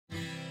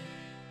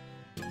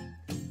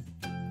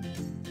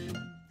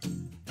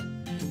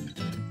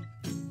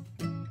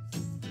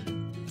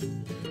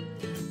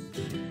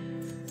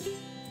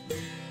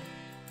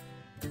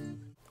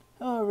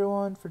Hello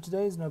everyone, for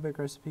today's no-bake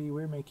recipe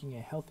we're making a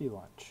healthy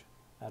lunch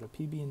out of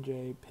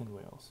PB&J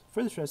Pinwheels.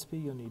 For this recipe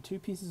you'll need 2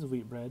 pieces of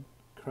wheat bread,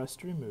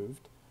 crust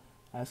removed,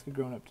 ask a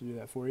grown-up to do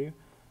that for you,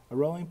 a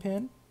rolling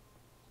pin,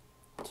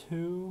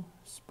 2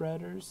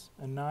 spreaders,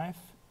 a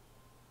knife,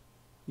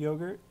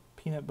 yogurt,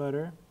 peanut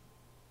butter,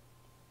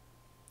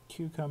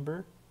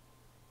 cucumber,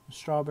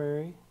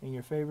 strawberry, and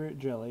your favorite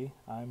jelly.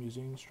 I'm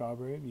using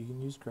strawberry, you can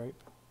use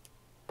grape.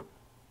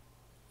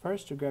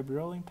 First you'll grab your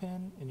rolling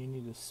pin and you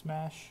need to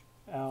smash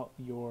out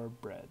your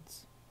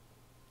breads.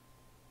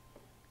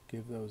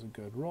 Give those a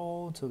good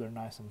roll until they're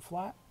nice and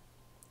flat.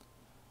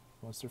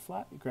 Once they're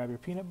flat, you grab your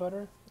peanut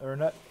butter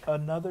or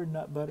another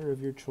nut butter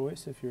of your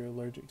choice if you're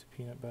allergic to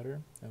peanut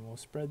butter, and we'll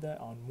spread that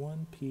on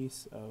one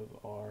piece of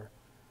our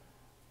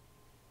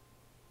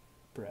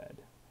bread.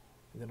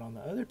 And then on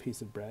the other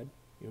piece of bread,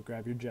 you'll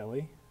grab your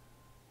jelly,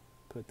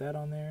 put that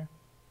on there,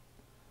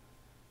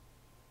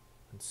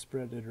 and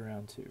spread it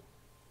around too.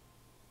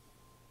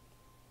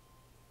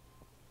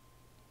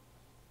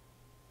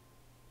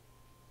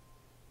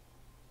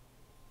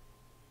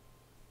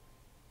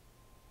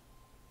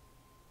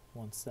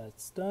 Once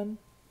that's done,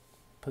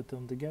 put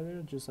them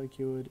together just like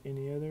you would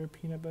any other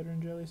peanut butter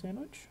and jelly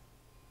sandwich.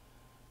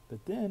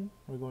 But then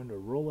we're going to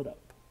roll it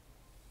up.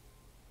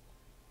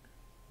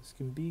 This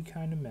can be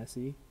kind of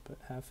messy, but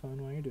have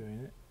fun while you're doing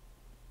it.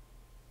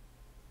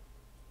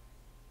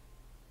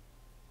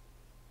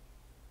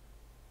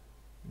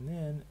 And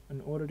then,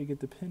 in order to get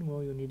the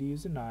pinwheel, you'll need to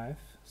use a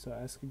knife, so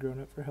ask a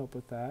grown-up for help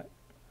with that.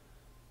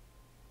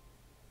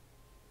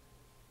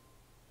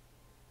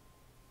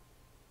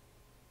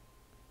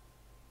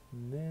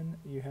 And then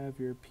you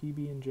have your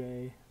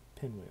PB&J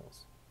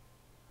pinwheels.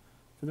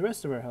 For the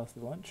rest of our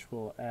healthy lunch,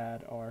 we'll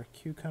add our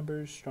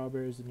cucumbers,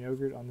 strawberries, and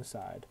yogurt on the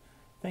side.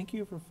 Thank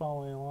you for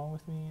following along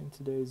with me in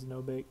today's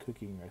no-bake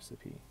cooking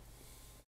recipe.